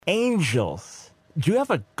Angels. Do you have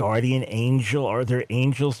a guardian angel? Are there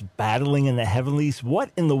angels battling in the heavenlies? What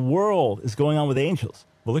in the world is going on with angels?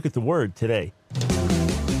 Well, look at the word today.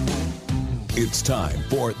 It's time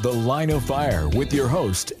for The Line of Fire with your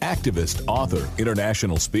host, activist, author,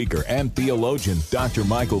 international speaker, and theologian, Dr.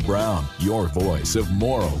 Michael Brown, your voice of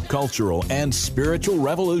moral, cultural, and spiritual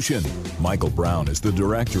revolution. Michael Brown is the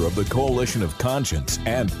director of the Coalition of Conscience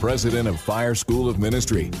and president of Fire School of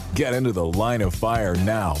Ministry. Get into The Line of Fire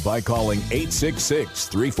now by calling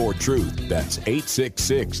 866-34-TRUTH. That's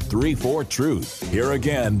 866-34-TRUTH. Here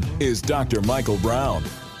again is Dr. Michael Brown.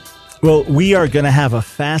 Well, we are going to have a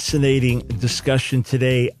fascinating discussion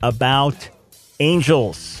today about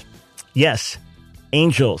angels. Yes,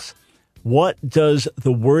 angels. What does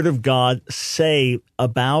the Word of God say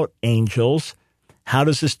about angels? How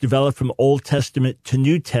does this develop from Old Testament to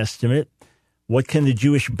New Testament? What can the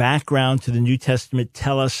Jewish background to the New Testament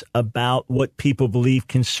tell us about what people believe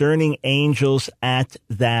concerning angels at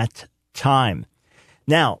that time?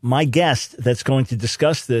 Now, my guest that's going to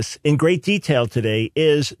discuss this in great detail today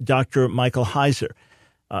is Dr. Michael Heiser.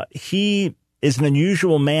 He is an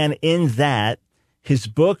unusual man in that his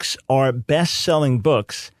books are best-selling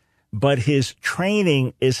books, but his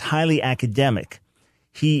training is highly academic.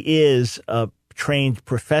 He is a trained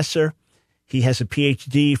professor. He has a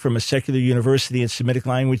PhD from a secular university in Semitic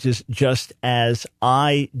languages, just as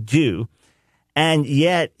I do. And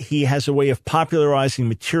yet he has a way of popularizing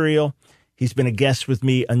material. He's been a guest with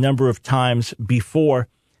me a number of times before,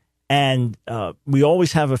 and we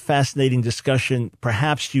always have a fascinating discussion.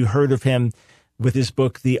 Perhaps you heard of him with his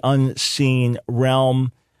book, The Unseen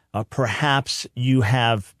Realm. Perhaps you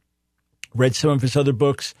have read some of his other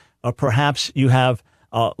books. Perhaps you have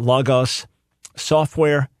Logos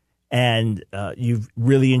software, and you've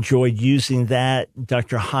really enjoyed using that.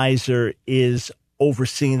 Dr. Heiser is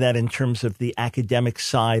overseeing that in terms of the academic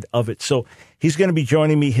side of it. So he's going to be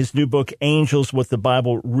joining me. His new book, Angels, What the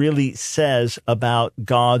Bible Really Says About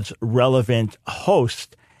God's Relevant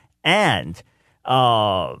Host. And,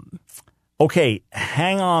 okay,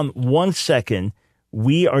 hang on one second.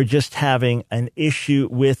 We are just having an issue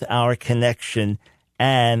with our connection,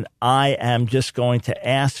 and I am just going to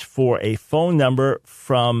ask for a phone number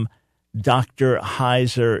from Dr.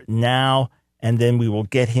 Heiser now, and then we will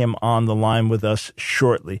get him on the line with us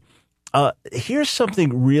shortly. Here's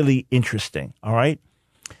something really interesting, all right?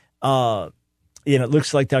 It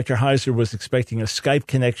looks like Dr. Heiser was expecting a Skype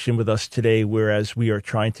connection with us today, whereas we are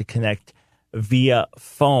trying to connect via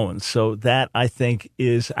phone. So that, I think,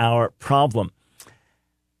 is our problem.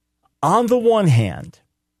 On the one hand,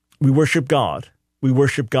 we worship God. We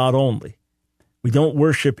worship God only. We don't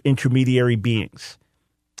worship intermediary beings.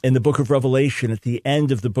 In the book of Revelation, at the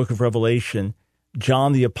end of the book of Revelation,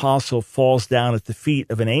 John the Apostle falls down at the feet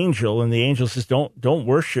of an angel, and the angel says, Don't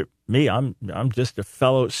worship me. I'm just a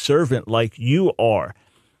fellow servant like you are.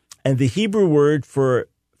 And the Hebrew word for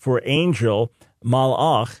angel,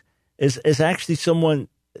 malach, is actually someone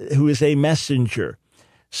who is a messenger.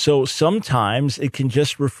 So sometimes it can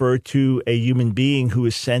just refer to a human being who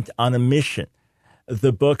is sent on a mission.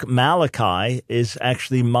 The book Malachi is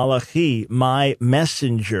actually Malachi, my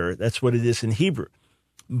messenger. That's what it is in Hebrew.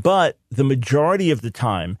 But the majority of the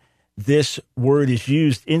time, this word is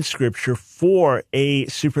used in Scripture for a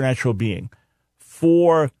supernatural being,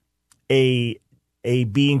 for a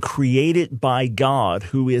being created by God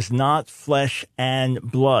who is not flesh and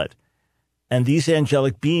blood. And these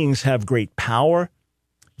angelic beings have great power.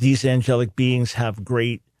 These angelic beings have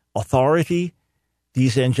great authority.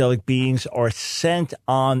 These angelic beings are sent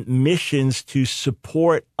on missions to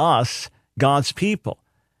support us, God's people.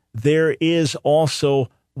 There is also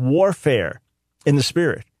warfare in the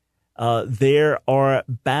Spirit. There are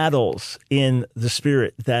battles in the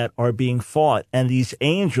Spirit that are being fought, and these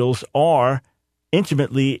angels are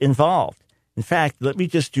intimately involved. In fact, let me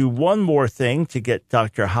just do one more thing to get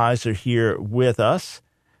Dr. Heiser here with us.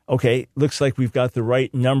 Okay, looks like we've got the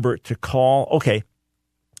right number to call. Okay.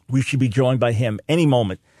 We should be joined by him any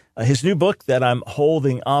moment. His new book that I'm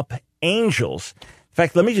holding up, Angels. In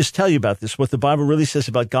fact, let me just tell you about this, what the Bible really says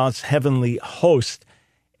about God's heavenly host.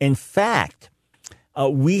 In fact,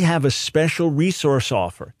 we have a special resource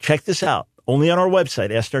offer. Check this out, only on our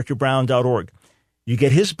website, AskDrBrown.org. You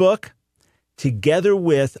get his book together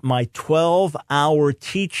with my 12-hour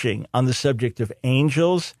teaching on the subject of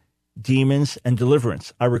angels, demons, and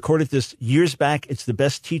deliverance. I recorded this years back. It's the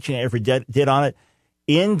best teaching I ever did on it.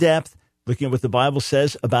 In depth, looking at what the Bible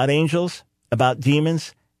says about angels, about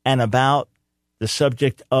demons, and about the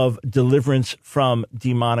subject of deliverance from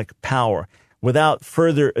demonic power. Without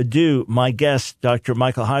further ado, my guest, Dr.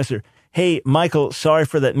 Michael Heiser, Hey, Michael, sorry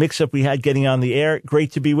for that mix-up we had getting on the air.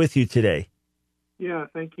 Great to be with you today. Yeah,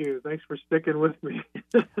 thank you. Thanks for sticking with me.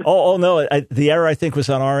 No, the error I think was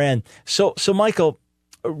on our end. So Michael,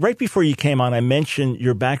 right before you came on, I mentioned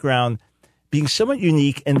your background being somewhat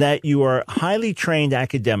unique in that you are highly trained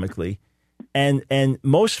academically, and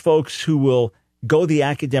most folks who will go the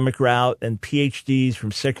academic route and PhDs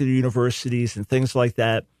from secular universities and things like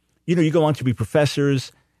that, you go on to be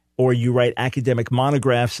professors or you write academic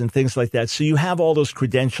monographs and things like that. So you have all those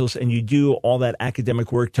credentials and you do all that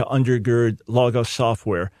academic work to undergird Logos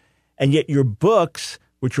software. And yet your books,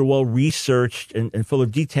 which are well researched and full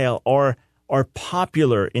of detail, are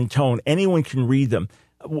popular in tone. Anyone can read them.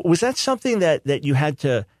 Was that something that you had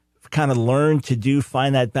to kind of learn to do,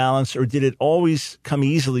 find that balance, or did it always come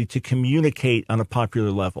easily to communicate on a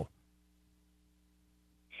popular level?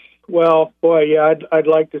 Well, boy, yeah, I'd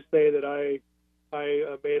like to say that I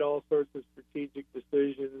made all sorts of strategic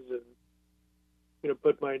decisions and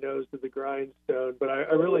put my nose to the grindstone, but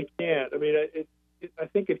I really can't. I mean, I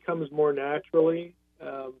think it comes more naturally.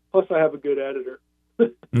 Plus, I have a good editor.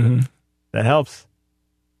 Mm-hmm. That helps.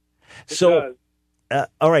 It does.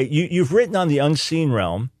 All right, you've written on the unseen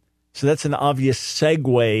realm, so that's an obvious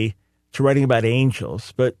segue to writing about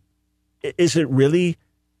angels. But is it really,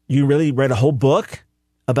 you really read a whole book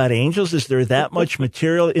about angels? Is there that much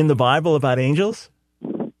material in the Bible about angels?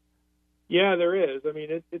 Yeah, there is. I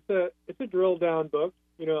mean, it's a drill down book.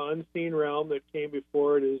 Unseen realm that came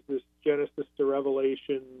before it is this Genesis to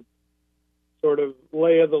Revelation sort of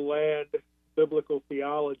lay of the land biblical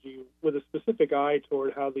theology with a specific eye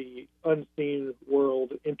toward how the unseen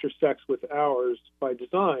world intersects with ours by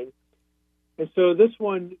design. And so this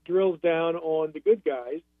one drills down on the good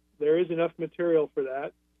guys. There is enough material for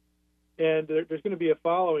that. And there's going to be a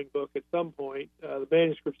following book at some point. The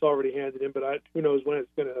manuscript's already handed in, but who knows when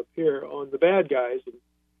it's going to appear, on the bad guys. And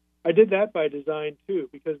I did that by design too,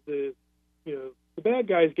 because the bad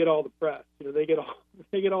guys get all the press. They get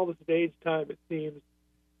all the stage time, it seems,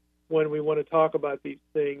 when we want to talk about these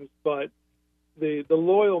things. But the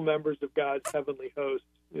loyal members of God's heavenly host,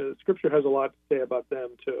 the Scripture has a lot to say about them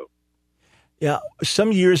too. Yeah,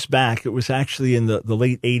 some years back, it was actually in the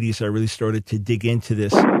late 80s, I really started to dig into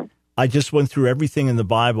this. I just went through everything in the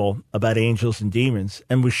Bible about angels and demons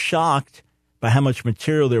and was shocked by how much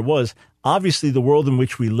material there was. Obviously, the world in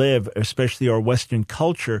which we live, especially our Western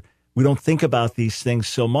culture, we don't think about these things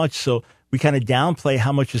so much. So we kind of downplay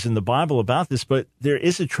how much is in the Bible about this, but there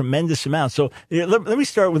is a tremendous amount. So let me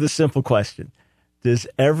start with a simple question. Does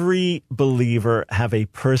every believer have a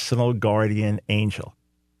personal guardian angel?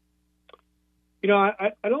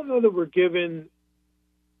 I don't know that we're given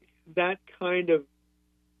that kind of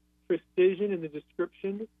precision in the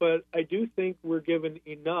description, but I do think we're given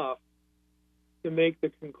enough to make the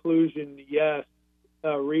conclusion, yes,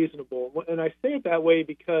 reasonable. And I say it that way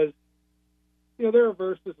because, there are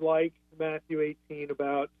verses like Matthew 18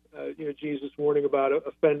 about, Jesus warning about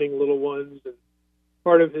offending little ones. And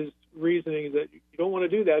part of his reasoning is that you don't want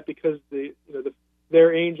to do that because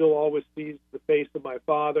their angel always sees the face of my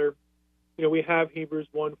Father. We have Hebrews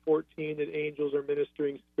 1:14 that angels are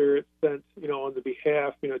ministering spirits sent, on the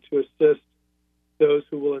behalf, to assist those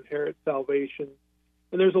who will inherit salvation.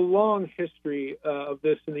 And there's a long history of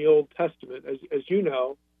this in the Old Testament, as you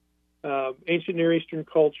know. Ancient Near Eastern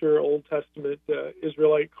culture, Old Testament,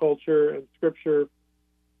 Israelite culture, and Scripture,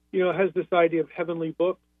 has this idea of heavenly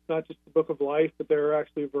books, not just the book of life, but there are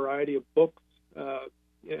actually a variety of books.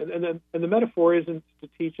 And the metaphor isn't to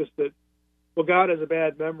teach us that, well, God has a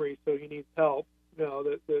bad memory, so he needs help. No,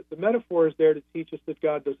 the metaphor is there to teach us that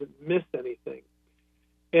God doesn't miss anything.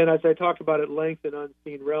 And as I talked about at length in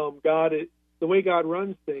Unseen Realm, the way God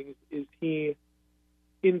runs things is he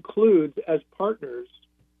includes as partners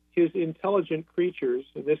his intelligent creatures,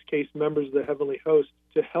 in this case members of the heavenly host,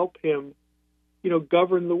 to help him,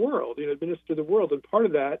 govern the world, administer the world. And part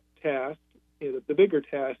of that task, the bigger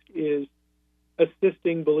task, is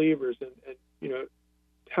assisting believers and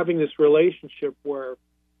having this relationship where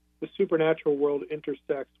the supernatural world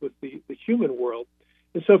intersects with the human world.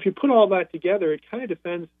 And so if you put all that together, it kind of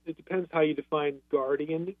depends how you define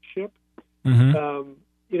guardianship. Mm-hmm.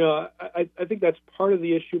 I think that's part of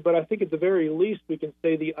the issue, but I think at the very least we can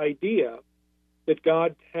say the idea that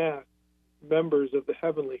God tasks members of the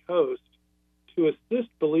heavenly host to assist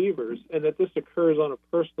believers, and that this occurs on a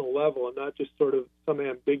personal level and not just sort of some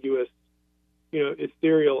ambiguous,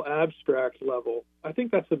 ethereal, abstract level. I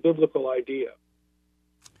think that's a biblical idea.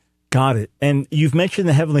 Got it. And you've mentioned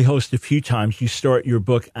the heavenly host a few times. You start your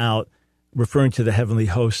book out referring to the heavenly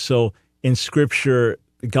host. So in Scripture,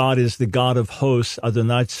 God is the God of hosts,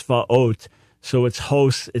 Adonai Tzvaot. So it's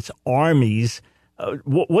hosts, it's armies.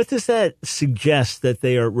 What does that suggest that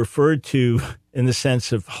they are referred to in the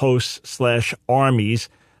sense of hosts/armies,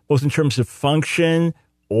 both in terms of function,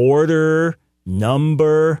 order,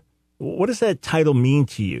 number? What does that title mean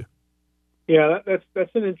to you? Yeah,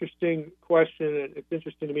 that's an interesting question, and it's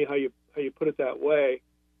interesting to me how you put it that way.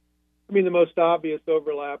 I mean, the most obvious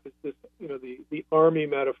overlap is this, the army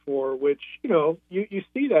metaphor, which, you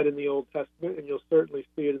see that in the Old Testament, and you'll certainly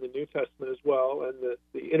see it in the New Testament as well, and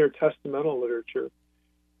the intertestamental literature,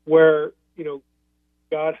 where,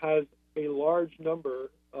 God has a large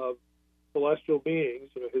number of celestial beings,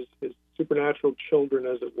 his supernatural children,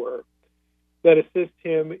 as it were, that assist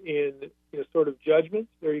him in, sort of judgment.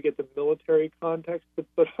 There you get the military context,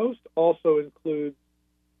 but host also includes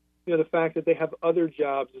the fact that they have other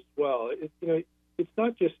jobs as well. It's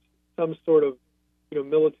not just some sort of,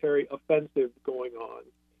 military offensive going on,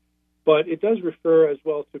 but it does refer as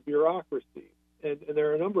well to bureaucracy. And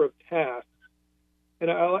there are a number of tasks. And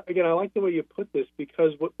I like the way you put this,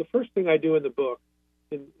 because the first thing I do in the book,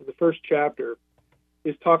 in the first chapter,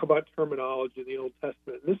 is talk about terminology in the Old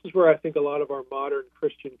Testament. And this is where I think a lot of our modern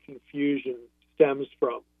Christian confusion stems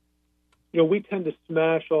from. We tend to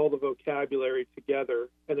smash all the vocabulary together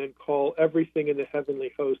and then call everything in the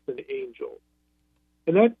heavenly host an angel.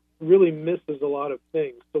 And that really misses a lot of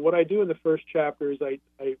things. So what I do in the first chapter is I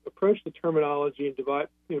approach the terminology and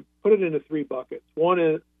put it into three buckets. One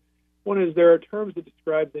is there are terms that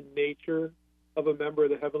describe the nature of a member of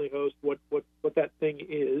the heavenly host, what that thing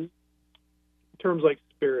is. Terms like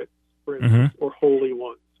spirits, for instance, or holy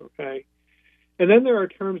ones, okay? And then there are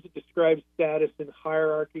terms that describe status in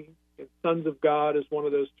hierarchy. And sons of God is one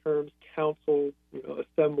of those terms, council,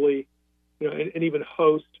 assembly, and even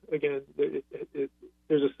host. Again,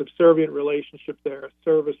 there's a subservient relationship there, a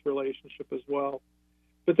service relationship as well.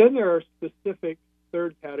 But then there are specific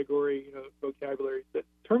third category, vocabulary, that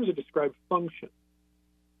terms that describe function.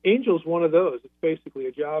 Angel is one of those. It's basically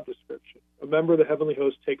a job description. A member of the heavenly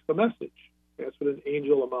host takes a message. That's what an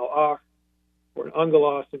angel, a malach, or an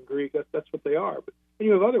angelos in Greek, that's what they are. But then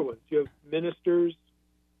you have other ones. You have ministers,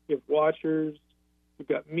 you have watchers, you've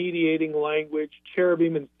got mediating language,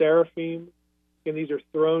 cherubim and seraphim, and these are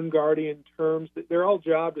throne guardian terms. They're all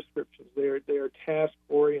job descriptions. They are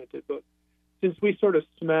task-oriented. But since we sort of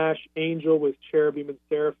smash angel with cherubim and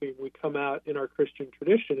seraphim, we come out in our Christian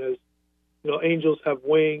tradition as, angels have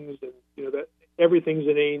wings, and, that everything's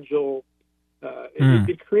an angel.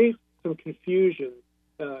 It creates some confusion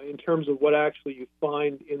in terms of what actually you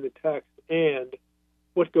find in the text and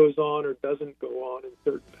what goes on or doesn't go on in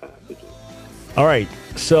certain passages. All right.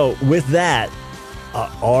 So with that,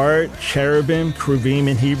 are cherubim, keruvim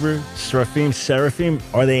in Hebrew, seraphim,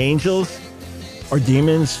 are they angels? Are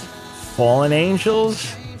demons fallen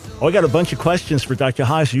angels? Oh, I got a bunch of questions for Dr.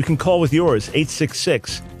 Heiser. You can call with yours,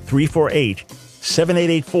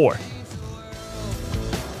 866-348-7884.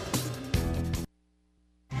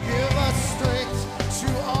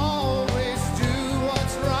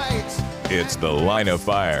 It's The Line of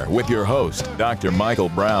Fire with your host, Dr. Michael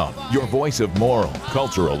Brown, your voice of moral,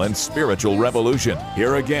 cultural, and spiritual revolution.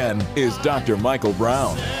 Here again is Dr. Michael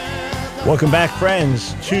Brown. Welcome back,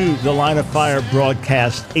 friends, to the Line of Fire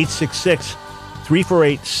broadcast,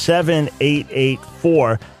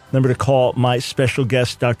 866-348-7884. Number to call my special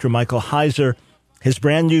guest, Dr. Michael Heiser. His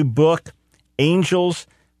brand new book, Angels,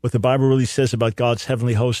 What the Bible Really Says About God's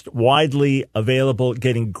Heavenly Host, widely available,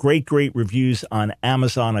 getting great reviews on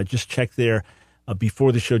Amazon. I just checked there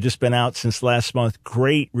before the show, just been out since last month.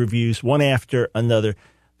 Great reviews, one after another.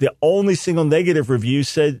 The only single negative review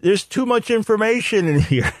said there's too much information in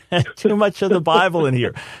here, too much of the Bible in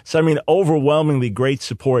here. So, I mean, overwhelmingly great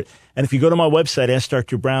support. And if you go to my website,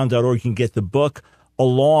 askdrbrown.org, you can get the book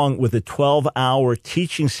along with a 12-hour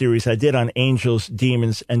teaching series I did on angels,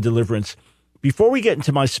 demons, and deliverance. Before we get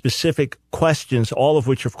into my specific questions, all of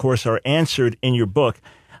which, of course, are answered in your book,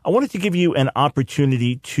 I wanted to give you an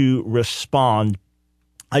opportunity to respond.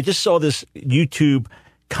 I just saw this YouTube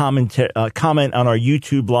comment on our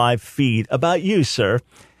YouTube live feed about you, sir.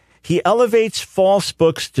 He elevates false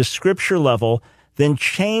books to scripture level, then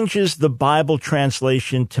changes the Bible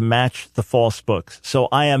translation to match the false books. So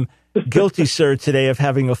I am guilty, sir, today of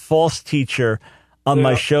having a false teacher on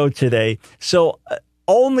my show today. So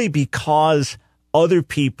only because other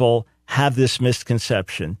people have this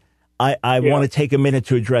misconception, I want to take a minute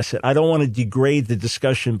to address it. I don't want to degrade the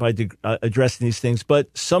discussion by addressing these things,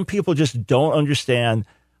 but some people just don't understand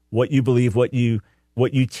what you believe, what you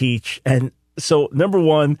teach. And so, number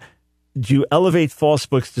one, do you elevate false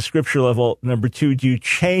books to scripture level? Number two, do you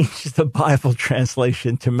change the Bible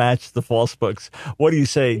translation to match the false books? What do you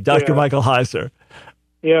say, Dr. Michael Heiser?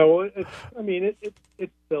 Yeah, well, it's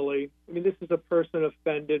silly. I mean, this is a person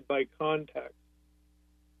offended by context.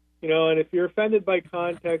 And if you're offended by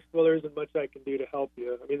context, well, there isn't much I can do to help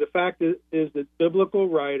you. I mean, the fact is that biblical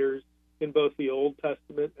writers in both the Old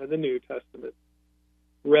Testament and the New Testament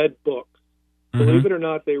read books. Mm-hmm. Believe it or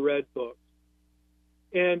not, they read books.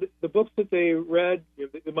 And the books that they read,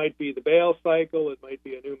 it might be the Baal Cycle, it might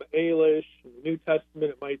be Enuma Elish. In the New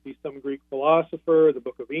Testament, it might be some Greek philosopher, the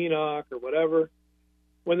Book of Enoch, or whatever.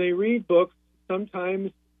 When they read books,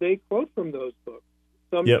 sometimes they quote from those books.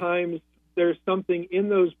 Sometimes there's something in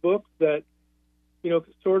those books that,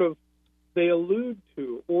 sort of they allude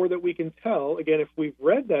to, or that we can tell, again, if we've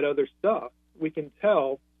read that other stuff, we can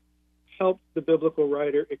tell helps the biblical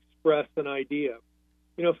writer express an idea.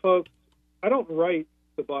 Folks, I don't write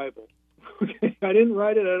the Bible. Okay? I didn't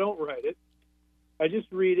write it. I don't write it. I just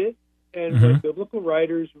read it. And Mm-hmm. when biblical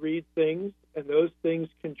writers read things and those things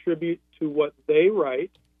contribute to what they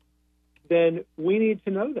write, then we need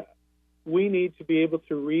to know that. We need to be able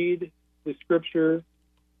to read the Scripture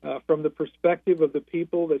from the perspective of the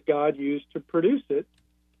people that God used to produce it.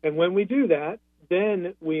 And when we do that,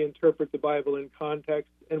 then we interpret the Bible in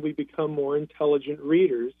context and we become more intelligent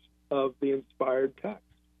readers of the inspired text.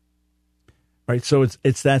 Right, so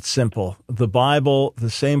it's that simple. The Bible, the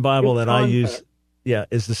same Bible It's that I context. use,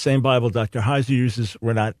 is the same Bible Dr. Heiser uses.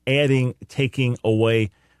 We're not adding, taking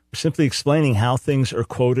away. We're simply explaining how things are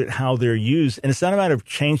quoted, how they're used. And it's not a matter of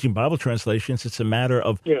changing Bible translations. It's a matter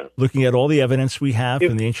of looking at all the evidence we have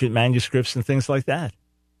from the ancient manuscripts and things like that.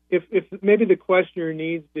 If maybe the questioner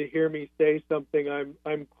needs to hear me say something,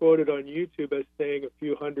 I'm quoted on YouTube as saying a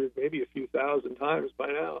few hundred, maybe a few thousand times by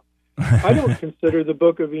now. I don't consider the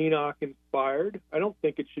Book of Enoch inspired. I don't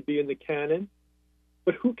think it should be in the canon.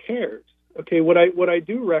 But who cares? Okay, what I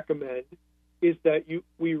do recommend is that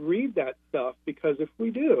we read that stuff, because if we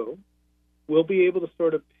do, we'll be able to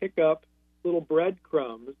sort of pick up little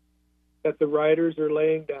breadcrumbs that the writers are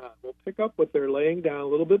laying down. We'll pick up what they're laying down a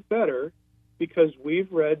little bit better because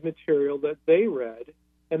we've read material that they read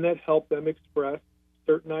and that helped them express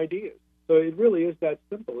certain ideas. So it really is that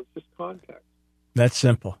simple. It's just context. That's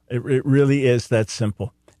simple. It really is that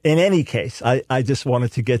simple. In any case, I just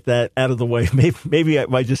wanted to get that out of the way. Maybe I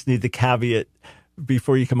might just need the caveat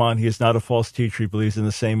before you come on. He is not a false teacher. He believes in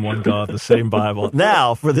the same one God, the same Bible.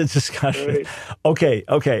 Now for the discussion. Right.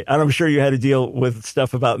 Okay. And I'm sure you had to deal with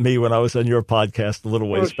stuff about me when I was on your podcast a little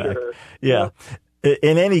ways back. Sure. Yeah.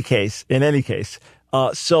 In any case,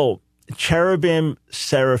 so cherubim,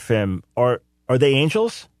 seraphim, are they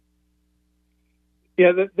angels?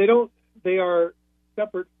 Yeah, they are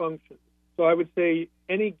separate functions. So I would say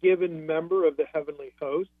any given member of the heavenly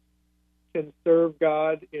host can serve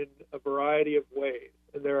God in a variety of ways.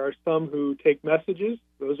 And there are some who take messages.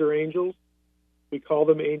 Those are angels. We call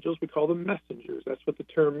them angels. We call them messengers. That's what the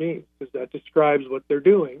term means, because that describes what they're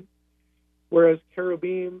doing. Whereas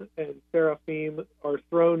cherubim and seraphim are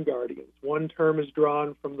throne guardians. One term is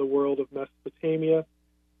drawn from the world of Mesopotamia.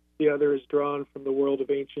 The other is drawn from the world of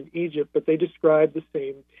ancient Egypt, but they describe the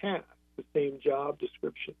same task, the same job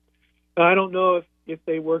description. Now, I don't know if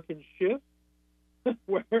they work in shifts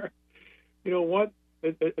where,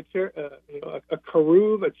 a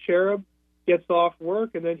cherub, a cherub gets off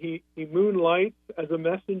work and then he moonlights as a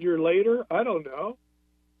messenger later. I don't know.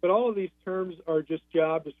 But all of these terms are just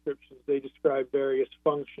job descriptions. They describe various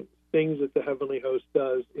functions, things that the heavenly host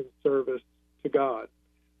does in service to God.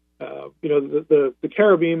 The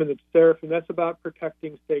cherubim and the seraphim, that's about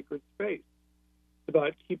protecting sacred space. It's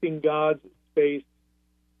about keeping God's space,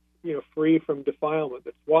 free from defilement.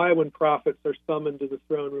 That's why when prophets are summoned to the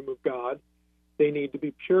throne room of God, they need to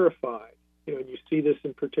be purified. And you see this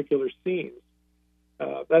in particular scenes.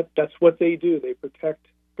 That's what they do. They protect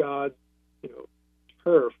God's,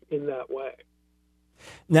 turf in that way.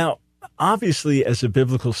 Now, obviously, as a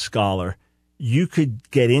biblical scholar, you could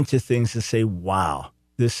get into things and say, wow,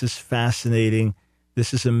 this is fascinating.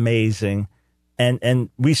 This is amazing. And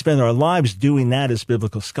we spend our lives doing that as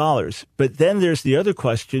biblical scholars. But then there's the other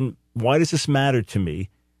question, why does this matter to me?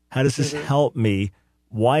 How does this help me?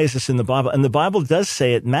 Why is this in the Bible? And the Bible does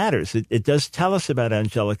say it matters. It does tell us about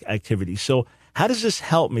angelic activity. So how does this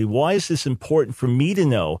help me? Why is this important for me to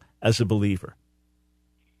know as a believer?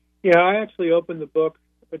 Yeah, I actually opened the book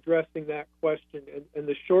addressing that question. And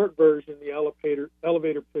the short version, the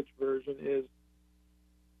elevator pitch version, is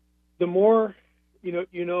the more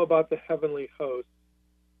you know about the heavenly host,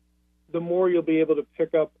 the more you'll be able to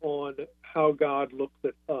pick up on how God looks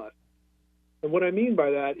at us. And what I mean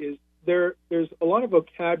by that is there's a lot of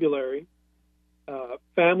vocabulary,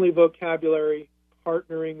 family vocabulary,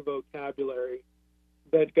 partnering vocabulary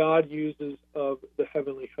that God uses of the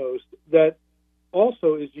heavenly host that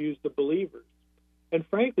also is used of believers. And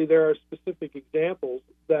frankly, there are specific examples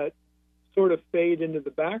that sort of fade into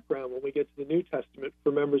the background when we get to the New Testament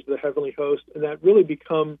for members of the heavenly host, and that really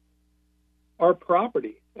become our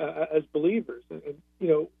property as believers.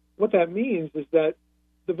 And what that means is that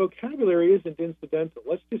the vocabulary isn't incidental.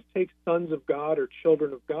 Let's just take sons of God or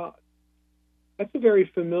children of God. That's a very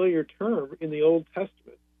familiar term in the Old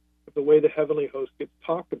Testament, of the way the heavenly host gets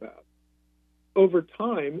talked about. Over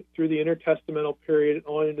time, through the intertestamental period and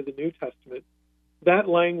on into the New Testament, that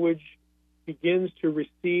language begins to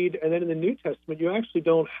recede, and then in the New Testament, you actually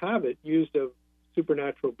don't have it used of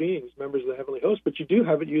supernatural beings, members of the heavenly host, but you do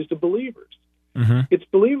have it used of believers. Mm-hmm. It's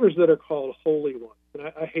believers that are called holy ones. And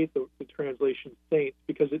I hate the translation saints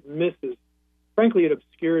because it misses, frankly, it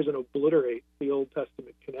obscures and obliterates the Old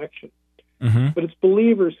Testament connection. Mm-hmm. But it's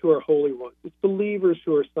believers who are holy ones. It's believers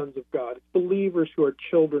who are sons of God. It's believers who are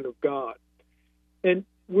children of God. And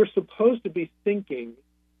we're supposed to be thinking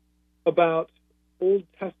about Old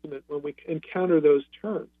Testament when we encounter those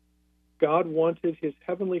terms. God wanted his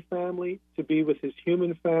heavenly family to be with his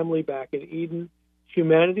human family back in Eden.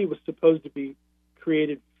 Humanity was supposed to be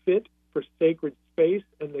created fit for sacred space,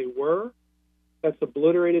 and they were. That's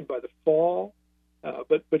obliterated by the fall.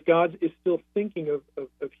 But God is still thinking of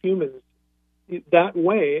humans that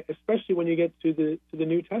way, especially when you get to the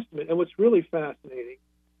New Testament. And what's really fascinating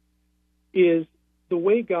is the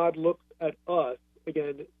way God looks at us,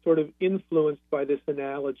 again, sort of influenced by this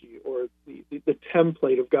analogy or the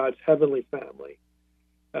template of God's heavenly family,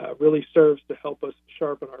 really serves to help us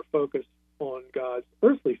sharpen our focus on God's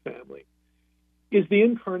earthly family, is the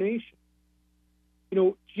incarnation.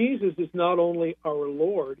 Jesus is not only our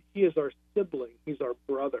Lord, he is our sibling, he's our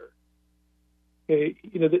brother. Okay,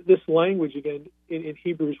 this language, again, in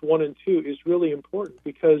Hebrews 1 and 2 is really important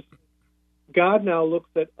because God now looks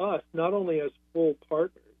at us not only as full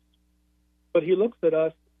partners, but he looks at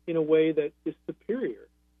us in a way that is superior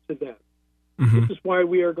to them. Mm-hmm. This is why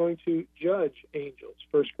we are going to judge angels,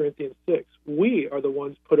 1 Corinthians 6. We are the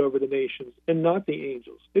ones put over the nations and not the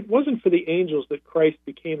angels. It wasn't for the angels that Christ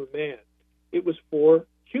became a man. It was for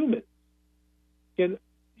humans. And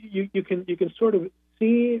you can sort of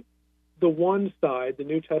see the one side, the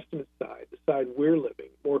New Testament side, the side we're living,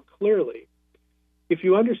 more clearly if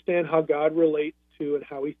you understand how God relates to and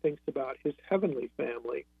how he thinks about his heavenly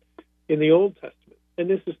family in the Old Testament. And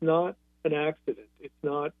this is not an accident. It's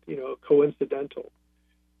not, coincidental,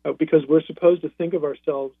 because we're supposed to think of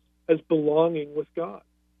ourselves as belonging with God,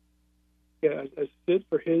 as fit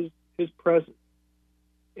for his presence.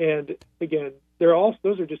 And again,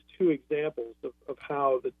 those are just two examples of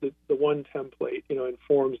how the one template,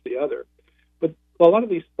 informs the other. But a lot of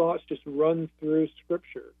these thoughts just run through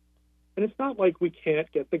Scripture. And it's not like we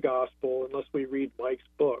can't get the gospel unless we read Mike's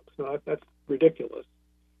books. No, that's ridiculous.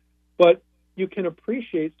 But you can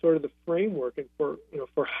appreciate sort of the framework and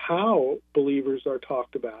for how believers are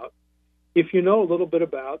talked about if you know a little bit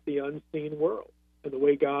about the unseen world and the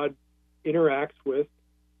way God interacts with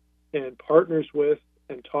and partners with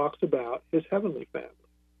and talks about his heavenly family.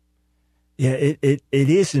 Yeah, it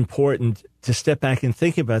is important to step back and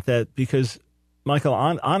think about that because, Michael,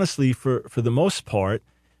 honestly, for the most part,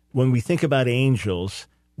 when we think about angels,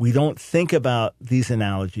 we don't think about these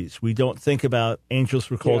analogies. We don't think about angels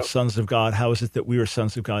were called sons of God. How is it that we are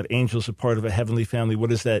sons of God? Angels are part of a heavenly family. What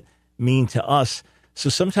does that mean to us? So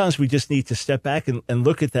sometimes we just need to step back and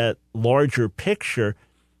look at that larger picture.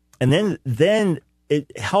 And then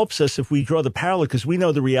it helps us if we draw the parallel because we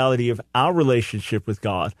know the reality of our relationship with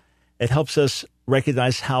God. It helps us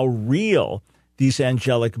recognize how real these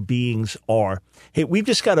angelic beings are. Hey, we've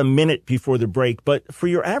just got a minute before the break, but for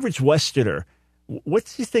your average Westerner, what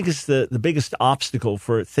do you think is the biggest obstacle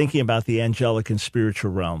for thinking about the angelic and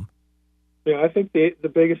spiritual realm? Yeah, I think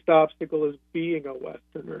the biggest obstacle is being a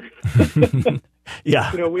Westerner.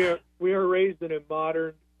 Yeah. We are raised in a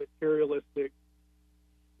modern, materialistic,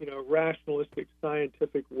 rationalistic,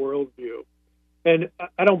 scientific worldview. And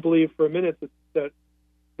I don't believe for a minute that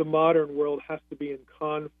the modern world has to be in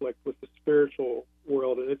conflict with the spiritual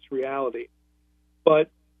world and its reality. But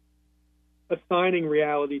assigning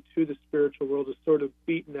reality to the spiritual world is sort of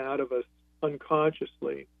beaten out of us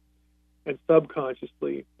unconsciously and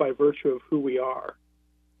subconsciously by virtue of who we are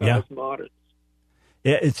as moderns.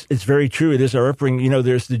 Yeah, it's very true. It is our upbringing.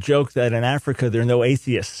 There's the joke that in Africa there are no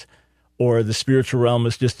atheists, or the spiritual realm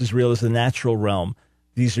is just as real as the natural realm.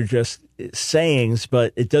 These are just sayings,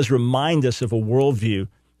 but it does remind us of a worldview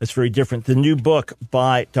that's very different. The new book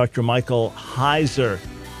by Dr. Michael Heiser,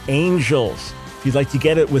 Angels. If you'd like to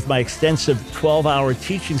get it with my extensive 12-hour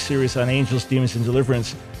teaching series on angels, demons, and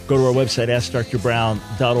deliverance, go to our website,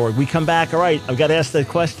 AskDrBrown.org. We come back. All right, I've got to ask that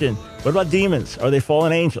question. What about demons? Are they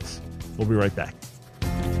fallen angels? We'll be right back.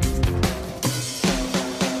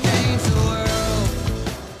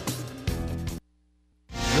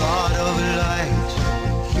 God of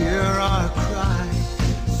light, hear our cry,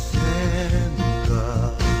 send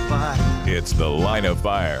the fire. It's The Line of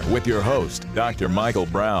Fire with your host, Dr. Michael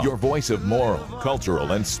Brown, your voice of moral,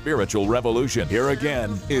 cultural, and spiritual revolution. Here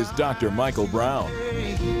again is Dr. Michael Brown.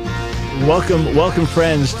 Welcome,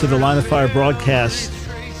 friends, to the Line of Fire broadcast.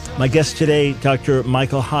 My guest today, Dr.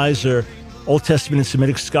 Michael Heiser, Old Testament and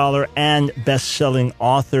Semitic scholar and best-selling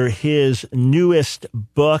author. His newest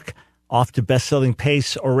book, off to best-selling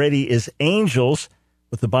pace already, is Angels,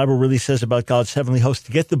 what the Bible really says about God's heavenly host.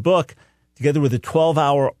 To get the book, together with a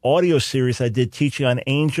 12-hour audio series I did teaching on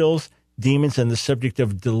angels, demons, and the subject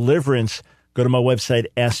of deliverance, go to my website,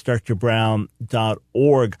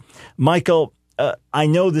 AskDrBrown.org. Michael, I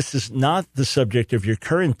know this is not the subject of your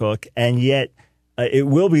current book, and yet it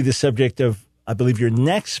will be the subject of, I believe, your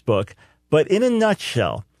next book. But in a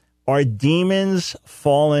nutshell, are demons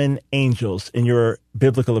fallen angels, in your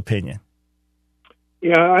biblical opinion?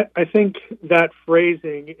 Yeah, I think that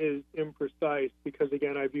phrasing is imprecise because,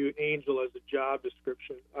 again, I view angel as a job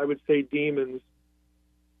description. I would say demons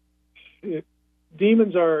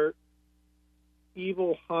are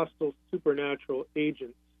evil, hostile, supernatural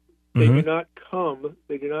agents. They do not come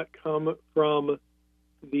from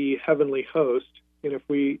the heavenly host. And if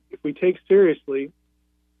we take seriously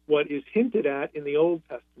what is hinted at in the Old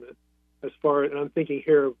Testament, as far as, and I'm thinking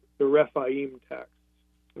here of the Rephaim text,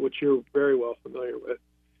 which you're very well familiar with.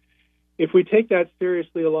 If we take that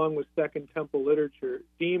seriously along with Second Temple literature,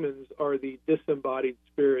 demons are the disembodied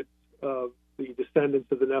spirits of the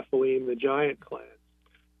descendants of the Nephilim, the giant clans.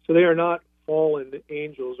 So they are not fallen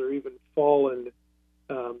angels or even fallen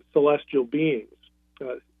celestial beings,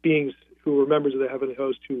 beings who were members of the heavenly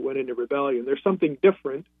host who went into rebellion. They're something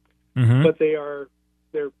different, but they all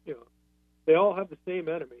have the same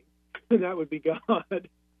enemy, and that would be God,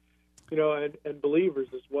 and believers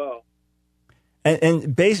as well.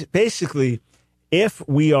 And basically, if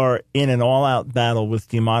we are in an all-out battle with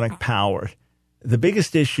demonic power, the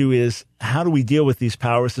biggest issue is how do we deal with these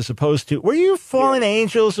powers as opposed to, were you fallen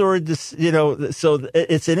angels or this, so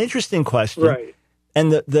it's an interesting question. Right.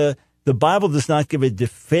 And the Bible does not give a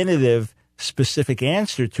definitive, specific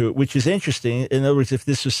answer to it, which is interesting. In other words, if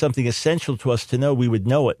this was something essential to us to know, we would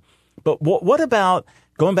know it. But what about,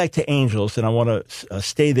 going back to angels, and I want to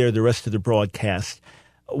stay there the rest of the broadcast,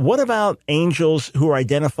 what about angels who are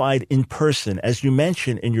identified in person, as you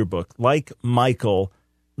mentioned in your book, like Michael,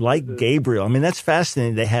 like Gabriel? I mean, that's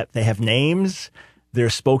fascinating. They have names. They're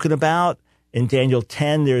spoken about. In Daniel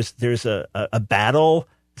 10, there's a battle.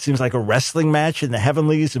 It seems like a wrestling match in the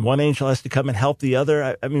heavenlies, and one angel has to come and help the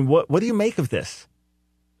other. I mean, what do you make of this?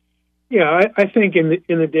 Yeah, I think in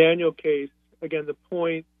the Daniel case, again, the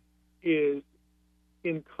point is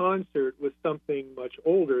in concert with something much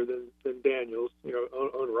older than Daniel's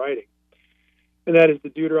own writing. And that is the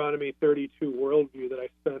Deuteronomy 32 worldview that I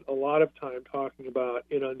spent a lot of time talking about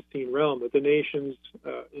in Unseen Realm, that the nations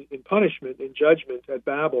in punishment, in judgment at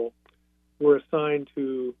Babel, were assigned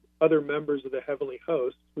to other members of the heavenly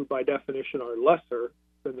host who by definition are lesser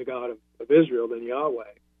than the God of Israel, than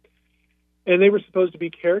Yahweh. And they were supposed to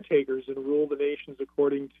be caretakers and rule the nations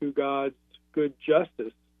according to God's good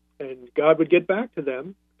justice. And God would get back to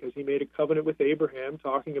them because he made a covenant with Abraham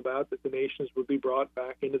talking about that the nations would be brought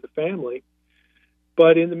back into the family.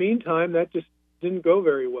 But in the meantime, that just didn't go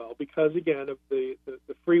very well because, again, of the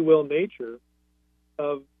free will nature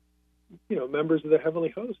of members of the heavenly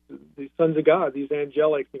host, the sons of God, these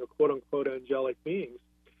angelic, quote unquote angelic beings.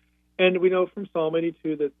 And we know from Psalm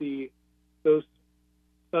 82 that those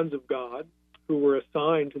sons of God who were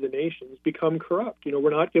assigned to the nations become corrupt. We're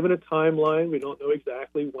not given a timeline. We don't know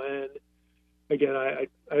exactly when. Again, I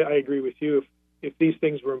agree with you. If these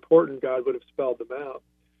things were important, God would have spelled them out.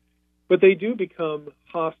 But they do become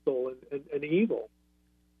hostile and evil.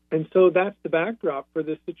 And so that's the backdrop for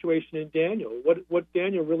this situation in Daniel. What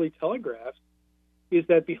Daniel really telegraphs is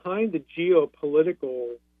that behind the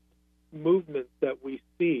geopolitical movements that we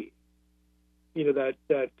see, that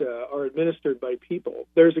are administered by people,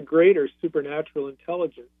 there's a greater supernatural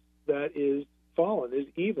intelligence that is fallen, is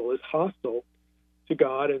evil, is hostile to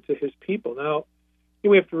God and to his people. Now,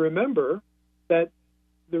 we have to remember that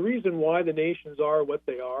the reason why the nations are what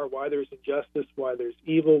they are, why there's injustice, why there's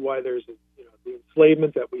evil, why there's the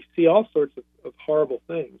enslavement that we see, all sorts of horrible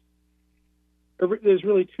things, there's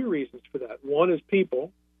really two reasons for that. One is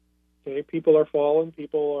people. Okay, people are fallen.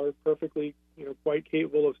 People are perfectly, quite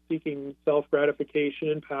capable of seeking self-gratification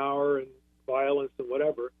and power and violence and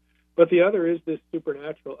whatever. But the other is this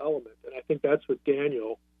supernatural element, and I think that's what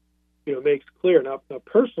Daniel makes clear. Now,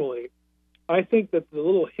 personally, I think that the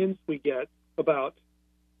little hints we get about,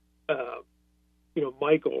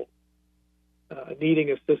 Michael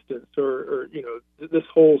needing assistance or this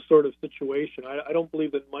whole sort of situation, I don't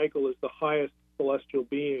believe that Michael is the highest celestial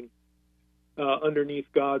being underneath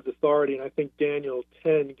God's authority, and I think Daniel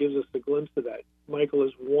 10 gives us a glimpse of that. Michael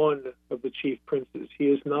is one of the chief princes. He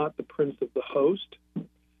is not the prince of the host.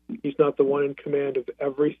 He's not the one in command of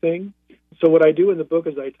everything. So what I do in the book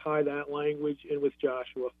is I tie that language in with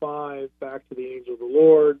Joshua 5, back to the angel of the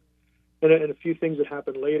Lord, and a few things that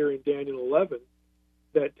happen later in Daniel 11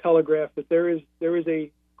 that telegraph that there is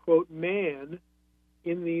a, quote, man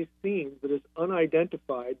in these scenes that is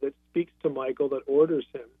unidentified that speaks to Michael, that orders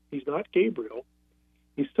him. He's not Gabriel.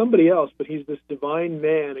 He's somebody else, but he's this divine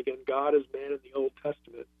man. Again, God is man in the Old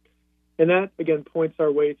Testament. And that, again, points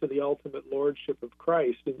our way to the ultimate lordship of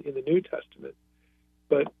Christ in the New Testament.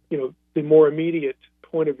 But, the more immediate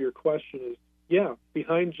point of your question is,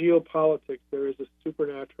 behind geopolitics, there is a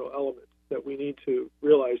supernatural element that we need to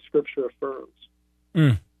realize Scripture affirms.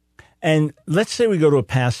 Mm. And let's say we go to a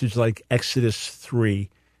passage like Exodus 3,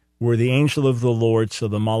 where the angel of the Lord, so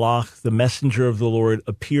the Malach, the messenger of the Lord,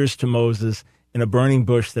 appears to Moses in a burning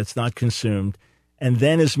bush that's not consumed. And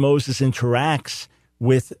then as Moses interacts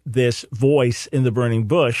with this voice in the burning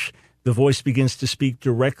bush, the voice begins to speak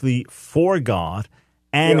directly for God.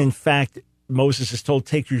 And in fact, Moses is told,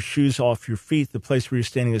 take your shoes off your feet. The place where you're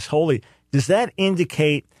standing is holy. Does that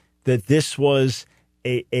indicate that this was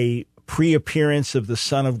a pre-appearance of the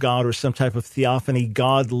Son of God or some type of theophany,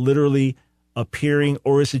 God literally appearing?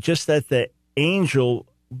 Or is it just that the angel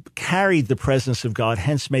carried the presence of God,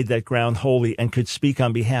 hence made that ground holy and could speak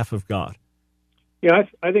on behalf of God? Yeah,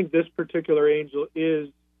 I think this particular angel is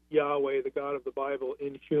Yahweh, the God of the Bible,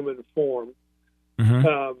 in human form.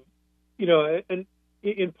 Mm-hmm. And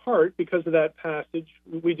in part because of that passage,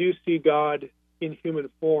 we do see God in human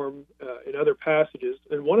form in other passages,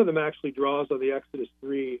 and one of them actually draws on the Exodus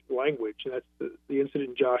 3 language, and that's the incident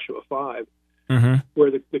in Joshua 5, mm-hmm. where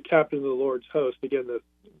the captain of the Lord's host, again,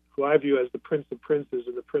 who I view as the Prince of Princes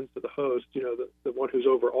and the Prince of the Host, the one who's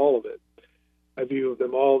over all of it. I view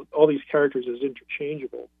them all these characters as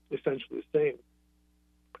interchangeable, essentially the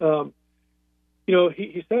same.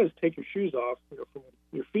 He says, take your shoes off from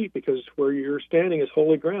your feet, because where you're standing is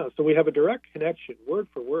holy ground. So we have a direct connection, word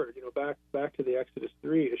for word, back to the Exodus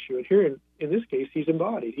 3 issue. And here, in this case, he's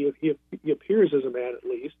embodied. He appears as a man at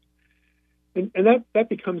least. And that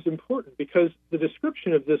becomes important, because the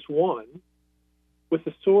description of this one, with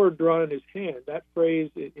the sword drawn in his hand, that phrase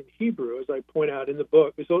in Hebrew, as I point out in the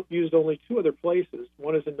book, is used only two other places.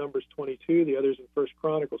 One is in Numbers 22, the other is in 1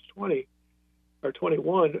 Chronicles 20 or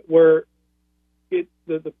 21, where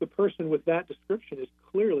the person with that description is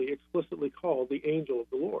clearly, explicitly called the angel of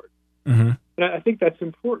the Lord. Mm-hmm. And I think that's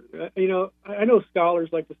important. I know scholars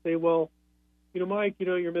like to say, well, Mike,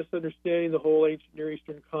 you're misunderstanding the whole ancient Near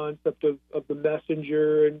Eastern concept of the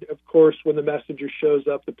messenger. And of course, when the messenger shows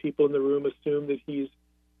up, the people in the room assume that he's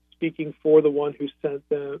speaking for the one who sent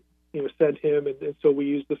them, sent him. And so we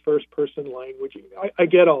use the first person language. I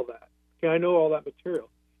get all that. Okay, I know all that material.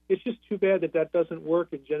 It's just too bad that doesn't work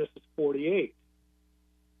in Genesis 48.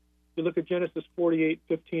 You look at Genesis 48,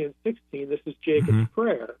 15, and 16, this is Jacob's mm-hmm.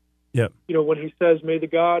 prayer. Yep. When he says, may the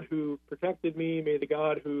God who protected me, may the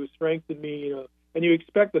God who strengthened me, and you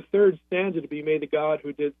expect the third stanza to be, may the God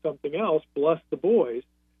who did something else bless the boys.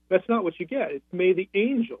 That's not what you get. It's may the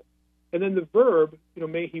angel. And then the verb,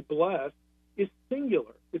 may he bless, is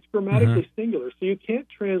singular. It's grammatically mm-hmm. singular. So you can't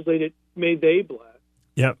translate it, may they bless.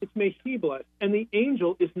 Yep. It's may he bless. And the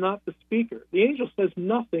angel is not the speaker. The angel says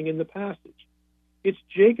nothing in the passage. It's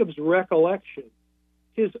Jacob's recollection,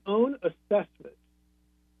 his own assessment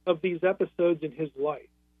of these episodes in his life.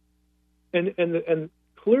 And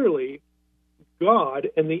clearly, God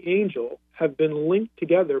and the angel have been linked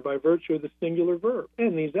together by virtue of the singular verb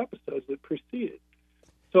and these episodes that preceded.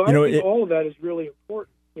 So I think all of that is really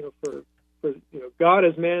important, for God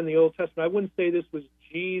as man in the Old Testament. I wouldn't say this was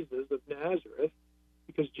Jesus of Nazareth,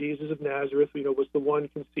 because Jesus of Nazareth, was the one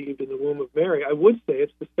conceived in the womb of Mary. I would say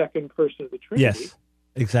it's the second person of the Trinity. Yes,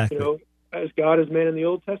 exactly. As God as man in the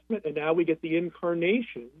Old Testament, and now we get the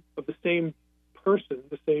incarnation of the same person of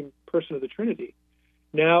the Trinity,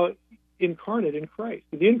 now incarnate in Christ.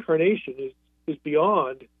 The incarnation is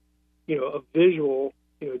beyond, a visual,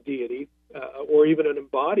 deity, or even an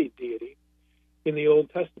embodied deity in the Old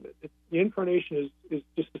Testament. The incarnation is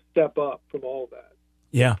just a step up from all of that.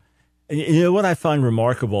 Yeah. And you know what I find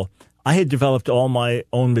remarkable? I had developed all my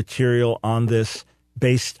own material on this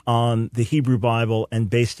based on the Hebrew Bible and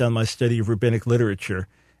based on my study of rabbinic literature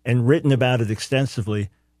and written about it extensively.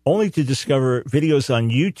 only to discover videos on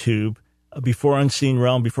YouTube before Unseen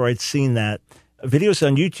Realm, before I'd seen that, videos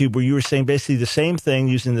on YouTube where you were saying basically the same thing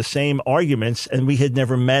using the same arguments, and we had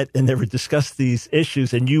never met and never discussed these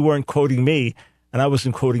issues, and you weren't quoting me and I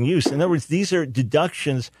wasn't quoting you. So in other words, these are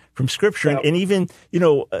deductions from Scripture. Yeah. And even,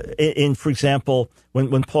 for example,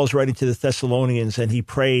 when Paul's writing to the Thessalonians and he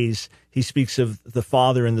prays, he speaks of the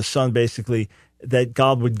Father and the Son, basically, that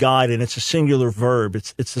God would guide, and it's a singular verb.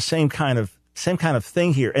 It's the same kind of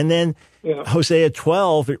thing here. And then Hosea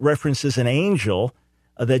 12, it references an angel,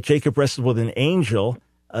 that Jacob wrestled with an angel.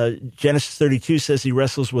 Genesis 32 says he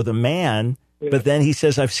wrestles with a man. Yeah. But then he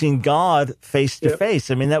says, I've seen God face to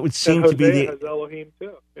face. I mean, that would seem to be the... has Elohim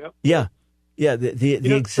too. Yep. Yeah.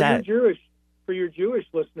 The exact... For your Jewish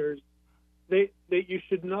listeners, you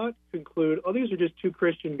should not conclude, these are just two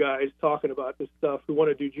Christian guys talking about this stuff who want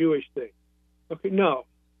to do Jewish things. Okay, no.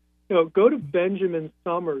 Go to Benjamin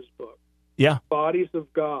Summers' book, Bodies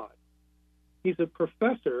of God. He's a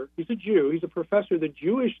professor. He's a Jew. He's a professor of the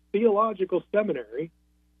Jewish Theological Seminary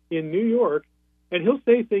in New York, and he'll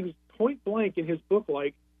say things point blank in his book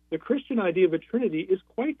like, the Christian idea of a Trinity is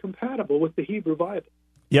quite compatible with the Hebrew Bible.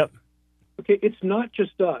 Yep. Okay, it's not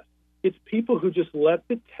just us. It's people who just let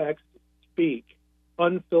the text speak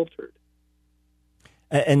unfiltered.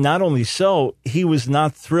 And not only so, he was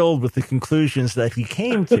not thrilled with the conclusions that he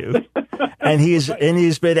came to. And he's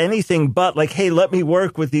been anything but like, hey, let me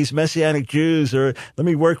work with these Messianic Jews, or let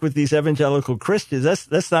me work with these evangelical Christians.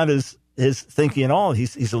 That's not his thinking at all.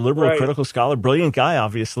 He's a liberal, critical scholar, brilliant guy,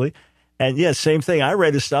 obviously. And same thing. I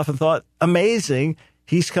read his stuff and thought, amazing.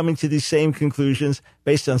 He's coming to these same conclusions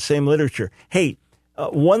based on same literature. Hey,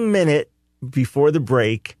 1 minute before the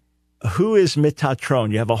break, who is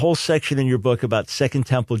Metatron? You have a whole section in your book about Second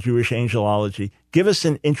Temple Jewish angelology. Give us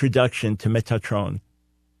an introduction to Metatron.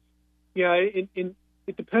 Yeah, it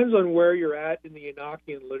depends on where you're at in the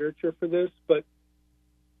Enochian literature for this, but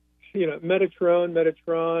Metatron,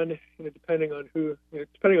 depending on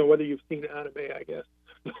depending on whether you've seen anime, I guess.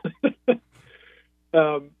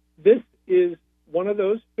 This is one of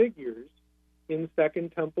those figures in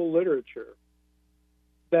Second Temple literature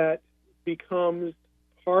that becomes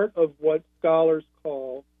part of what scholars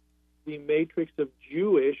call the matrix of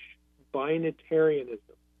Jewish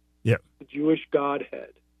binitarianism. Yeah, the Jewish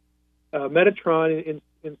Godhead. Metatron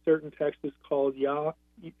in certain texts is called Yah,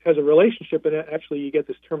 has a relationship, and actually you get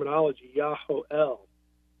this terminology, Yahoel. So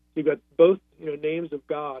you've got both names of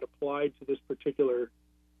God applied to this particular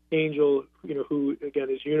angel, who again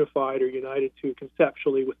is unified or united to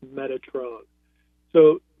conceptually with Metatron.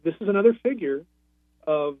 So this is another figure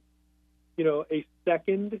of a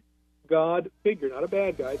second God figure, not a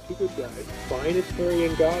bad guy, two good guys,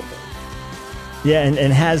 binitarian Godhead. Yeah,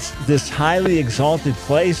 and has this highly exalted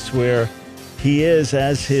place where he is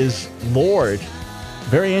as his Lord.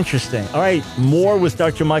 Very interesting. All right, more with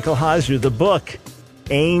Dr. Michael Heiser, the book,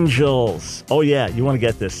 Angels. Oh, yeah, you want to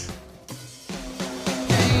get this.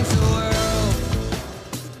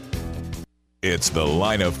 It's The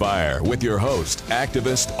Line of Fire with your host,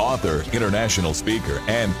 activist, author, international speaker,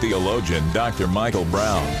 and theologian, Dr. Michael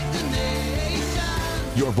Brown.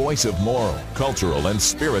 Your voice of moral, cultural, and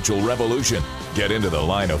spiritual revolution. Get into The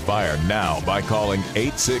Line of Fire now by calling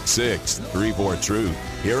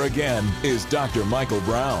 866-34-TRUTH. Here again is Dr. Michael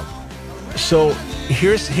Brown. So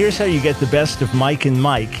here's how you get the best of Mike and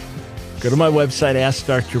Mike. Go to my website,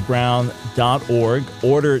 AskDrBrown.org.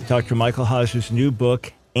 Order Dr. Michael Heiser's new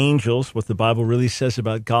book, Angels, What the Bible Really Says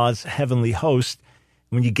About God's Heavenly Host.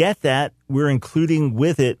 When you get that, we're including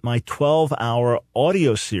with it my 12-hour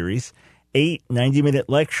audio series, 8 90-minute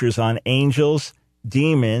lectures on angels,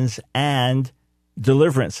 demons, and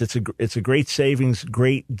deliverance. It's a great savings,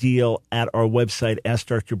 great deal at our website,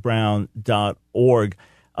 AskDrBrown.org.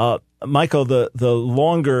 Michael, the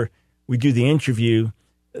longer we do the interview,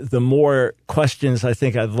 the more questions I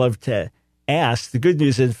think I'd love to ask. The good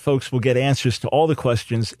news is folks will get answers to all the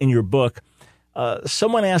questions in your book.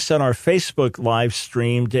 Someone asked on our Facebook live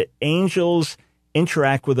stream, do angels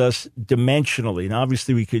interact with us dimensionally? And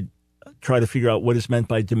obviously we could try to figure out what is meant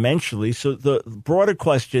by dimensionally. So the broader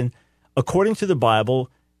question, according to the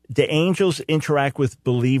Bible, do angels interact with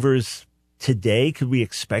believers today? Could we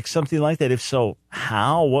expect something like that? If so,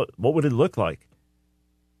 how? What would it look like?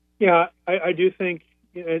 Yeah, I do think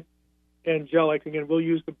angelic, again, we'll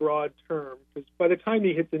use the broad term, because by the time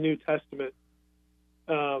you hit the New Testament,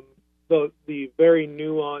 the very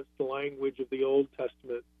nuanced language of the Old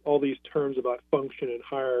Testament, all these terms about function and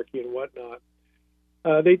hierarchy and whatnot,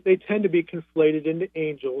 they tend to be conflated into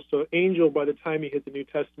angels. So angel, by the time you hit the New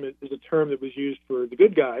Testament, is a term that was used for the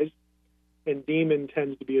good guys, and demon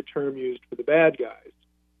tends to be a term used for the bad guys.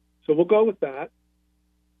 So we'll go with that.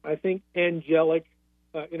 I think angelic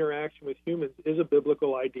interaction with humans is a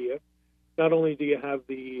biblical idea. Not only do you have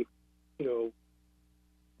the,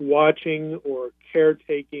 watching or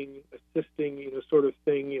caretaking, assisting, sort of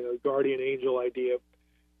thing, guardian angel idea,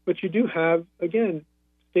 but you do have, again,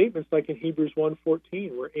 statements like in Hebrews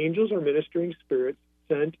 1:14, where angels are ministering spirits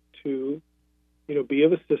sent to, be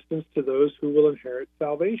of assistance to those who will inherit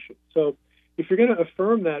salvation. So if you're going to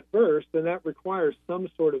affirm that verse, then that requires some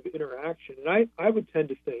sort of interaction. And I would tend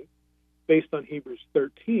to think, based on Hebrews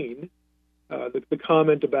 13, the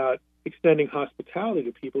comment about extending hospitality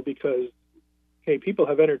to people because, hey, people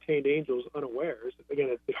have entertained angels unawares. Again,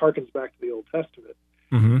 it harkens back to the Old Testament.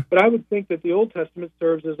 Mm-hmm. But I would think that the Old Testament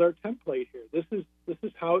serves as our template here. This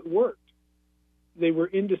is how it worked. They were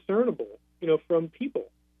indiscernible, from people.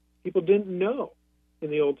 People didn't know in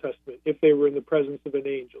the Old Testament if they were in the presence of an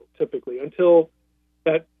angel, typically, until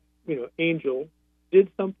that, angel did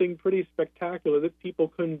something pretty spectacular that people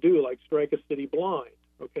couldn't do, like strike a city blind.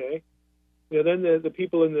 Okay, then the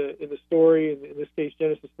people in the story in this case,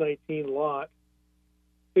 Genesis 19, Lot,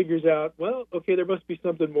 figures out, well, okay, there must be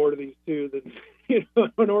something more to these two than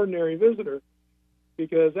an ordinary visitor,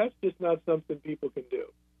 because that's just not something people can do.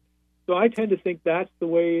 So I tend to think that's the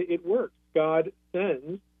way it works. God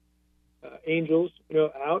sends angels,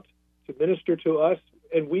 out to minister to us,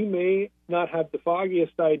 and we may not have the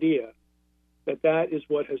foggiest idea that is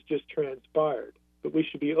what has just transpired. But we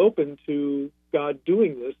should be open to God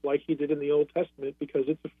doing this like he did in the Old Testament, because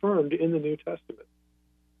it's affirmed in the New Testament.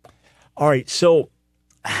 All right, so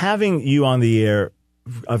having you on the air,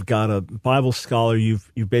 I've got a Bible scholar.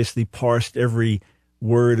 You've basically parsed every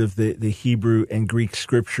word of the Hebrew and Greek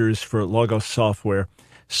scriptures for Logos software.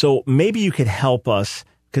 So maybe you could help us,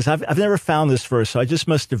 because I've never found this verse, so I just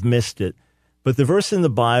must have missed it. But the verse in the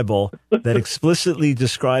Bible that explicitly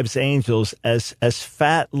describes angels as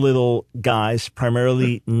fat little guys,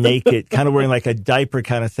 primarily naked, kind of wearing like a diaper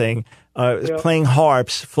kind of thing, playing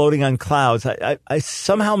harps, floating on clouds. I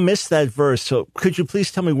somehow missed that verse. So could you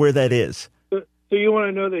please tell me where that is? So you want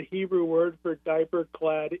to know the Hebrew word for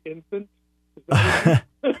diaper-clad infant?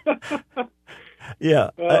 Yeah,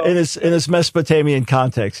 in its Mesopotamian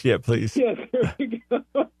context. Yeah, please. Yeah, there we go.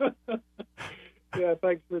 Yeah,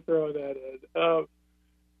 thanks for throwing that in.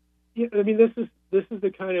 I mean, this is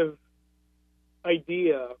the kind of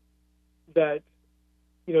idea that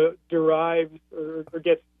derives or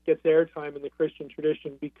gets airtime in the Christian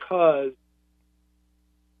tradition, because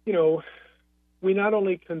we not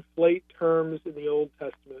only conflate terms in the Old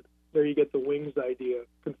Testament. There you get the wings idea,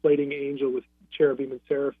 conflating angel with cherubim and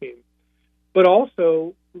seraphim, but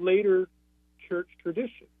also later church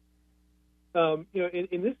tradition.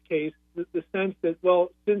 In this case, the sense that,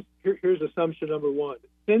 here's assumption number one.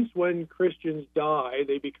 Since when Christians die,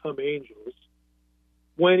 they become angels.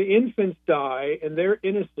 When infants die and they're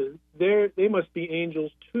innocent, they must be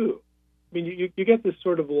angels too. I mean, you get this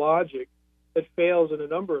sort of logic that fails in a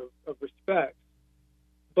number of respects.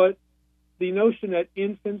 But the notion that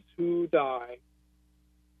infants who die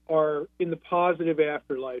are in the positive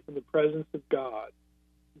afterlife, in the presence of God,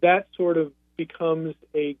 that sort of becomes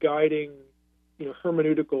a guiding,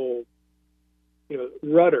 hermeneutical,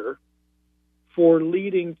 rudder for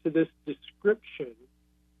leading to this description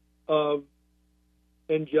of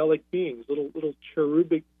angelic beings, little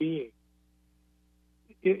cherubic beings.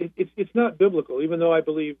 It's not biblical, even though I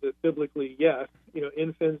believe that biblically, yes,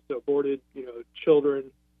 infants, aborted, children.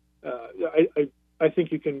 I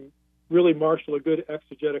think you can really marshal a good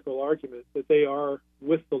exegetical argument that they are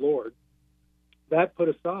with the Lord. That put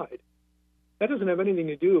aside, that doesn't have anything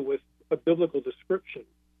to do with a biblical description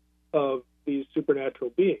of these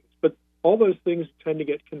supernatural beings. But all those things tend to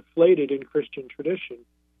get conflated in Christian tradition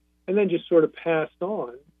and then just sort of passed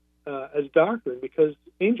on as doctrine, because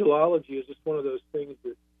angelology is just one of those things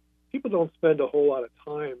that people don't spend a whole lot of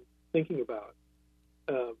time thinking about.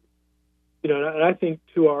 And I think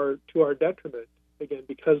to our detriment, again,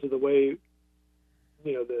 because of the way,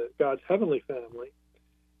 the God's heavenly family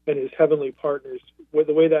and his heavenly partners,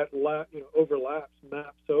 the way that overlaps,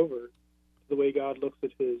 maps over the way God looks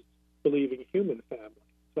at his believing human family.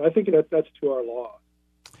 So I think that's to our law.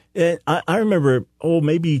 And I remember,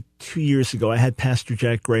 maybe 2 years ago, I had Pastor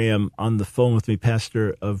Jack Graham on the phone with me,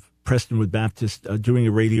 pastor of Prestonwood Baptist, doing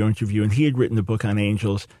a radio interview, and he had written a book on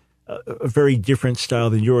angels, a very different style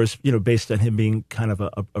than yours, based on him being kind of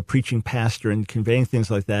a preaching pastor and conveying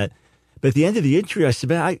things like that. But at the end of the interview, I said,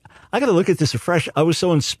 man, I got to look at this afresh. I was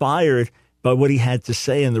so inspired by what he had to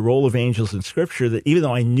say and the role of angels in Scripture that even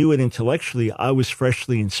though I knew it intellectually, I was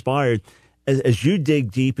freshly inspired. As you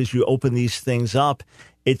dig deep, as you open these things up,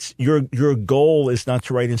 it's your goal is not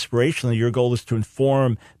to write inspirationally. Your goal is to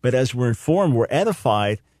inform. But as we're informed, we're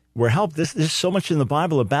edified. we're helped. There's so much in the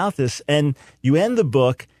Bible about this. And you end the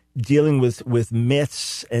book dealing with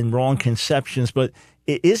myths and wrong conceptions. But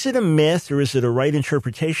is it a myth or is it a right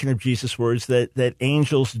interpretation of Jesus' words that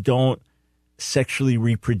angels don't sexually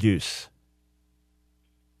reproduce?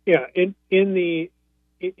 Yeah, in the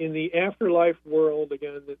afterlife world,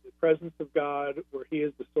 again, the presence of God, where He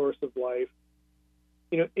is the source of life,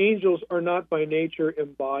 angels are not by nature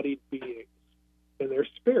embodied beings, and they're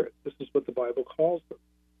spirits. This is what the Bible calls them.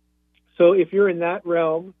 So if you're in that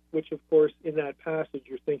realm, which of course in that passage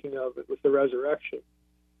you're thinking of it with the resurrection,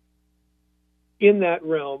 in that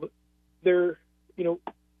realm, there's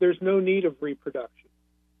no need of reproduction.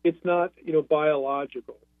 It's not,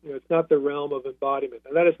 biological. It's not the realm of embodiment.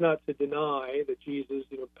 And that is not to deny that Jesus,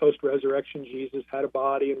 post-resurrection Jesus had a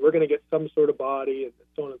body, and we're going to get some sort of body, and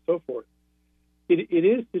so on and so forth. It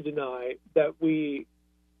is to deny that we,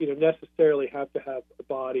 necessarily have to have a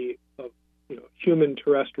body of, human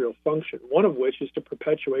terrestrial function, one of which is to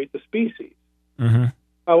perpetuate the species. Mm-hmm.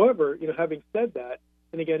 However, having said that,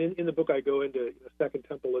 and again, in the book I go into Second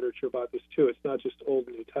Temple literature about this too. It's not just Old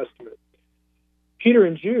and New Testament. Peter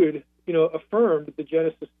and Jude, affirmed the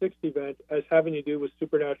Genesis 6 event as having to do with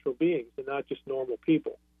supernatural beings and not just normal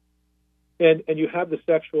people. And you have the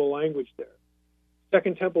sexual language there.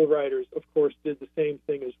 Second Temple writers, of course, did the same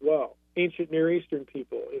thing as well. Ancient Near Eastern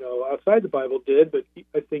people, outside the Bible did, but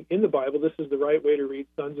I think in the Bible, this is the right way to read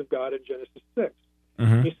sons of God in Genesis 6.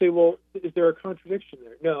 Mm-hmm. You say, well, is there a contradiction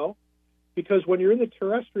there? No, because when you're in the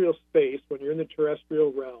terrestrial space, when you're in the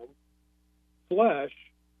terrestrial realm, flesh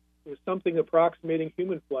is something approximating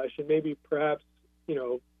human flesh, and maybe perhaps,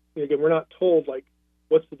 again, we're not told, like,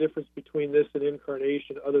 what's the difference between this and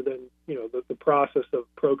incarnation other than, the process of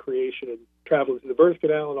procreation and traveling through the birth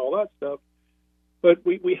canal and all that stuff. But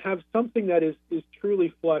we have something that is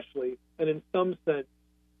truly fleshly and in some sense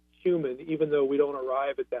human, even though we don't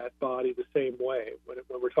arrive at that body the same way when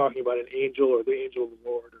we're talking about an angel or the angel of the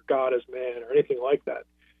Lord or God as man or anything like that.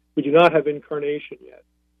 We do not have incarnation yet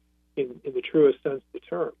in the truest sense of the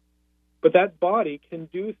term. But that body can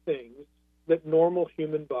do things that normal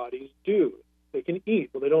human bodies do. They can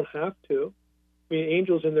eat. Well, they don't have to. I mean,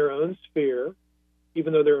 angels in their own sphere,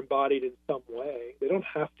 even though they're embodied in some way, they don't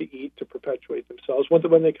have to eat to perpetuate themselves.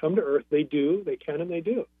 When they come to earth, they do. They can and they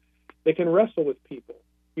do. They can wrestle with people.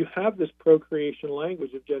 You have this procreation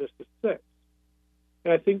language of Genesis 6.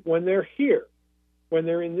 And I think when they're here, when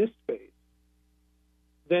they're in this space,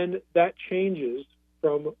 then that changes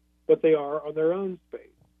from what they are on their own space,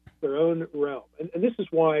 their own realm. And this is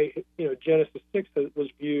why, Genesis 6 was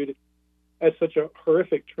viewed as such a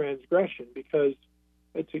horrific transgression, because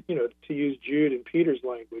to use Jude and Peter's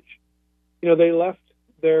language, they left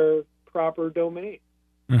their proper domain.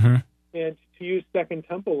 Mm-hmm. And to use Second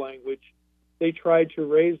Temple language, they tried to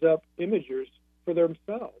raise up imagers for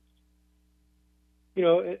themselves.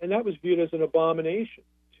 And that was viewed as an abomination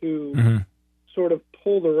to mm-hmm. sort of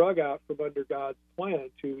pull the rug out from under God's plan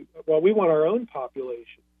we want our own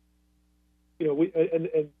population.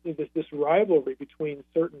 This rivalry between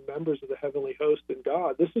certain members of the heavenly host and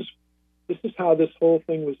God. This is how this whole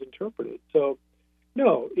thing was interpreted. So,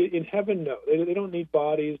 no, in heaven, no, they don't need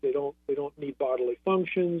bodies. They don't need bodily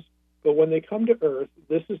functions. But when they come to earth,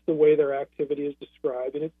 this is the way their activity is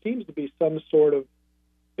described, and it seems to be some sort of,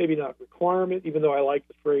 maybe not requirement, even though I like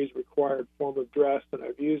the phrase required form of dress, and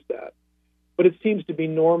I've used that, but it seems to be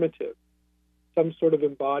normative, some sort of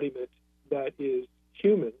embodiment that is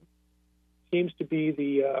human. Seems to be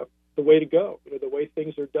the way to go, the way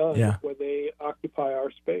things are done when they occupy our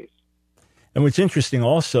space. And what's interesting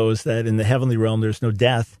also is that in the heavenly realm, there's no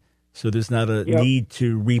death, so there's not a need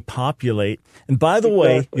to repopulate. And by the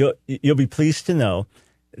way, you'll be pleased to know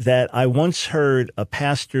that I once heard a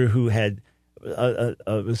pastor who had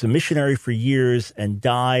was a missionary for years and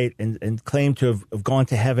died and claimed to have gone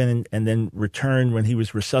to heaven and then returned when he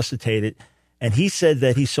was resuscitated. And he said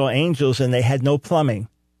that he saw angels and they had no plumbing.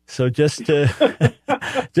 So just to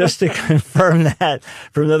confirm that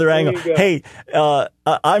from another angle, hey,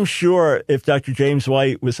 I'm sure if Dr. James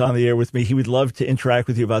White was on the air with me, he would love to interact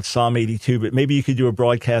with you about Psalm 82. But maybe you could do a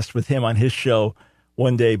broadcast with him on his show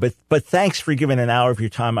one day. But thanks for giving an hour of your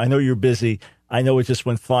time. I know you're busy. I know it just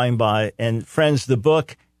went flying by. And friends, the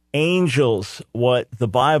book Angels, what the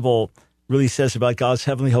Bible really says about God's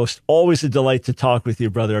heavenly host. Always a delight to talk with you,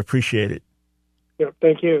 brother. I appreciate it. Yeah,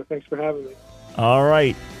 thank you. Thanks for having me. All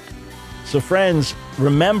right. So, friends,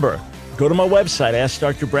 remember, go to my website,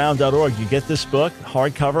 AskDrBrown.org. You get this book,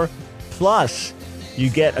 hardcover, plus you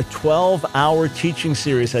get a 12-hour teaching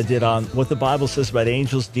series I did on what the Bible says about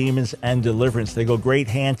angels, demons, and deliverance. They go great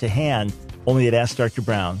hand to hand, only at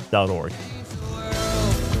AskDrBrown.org.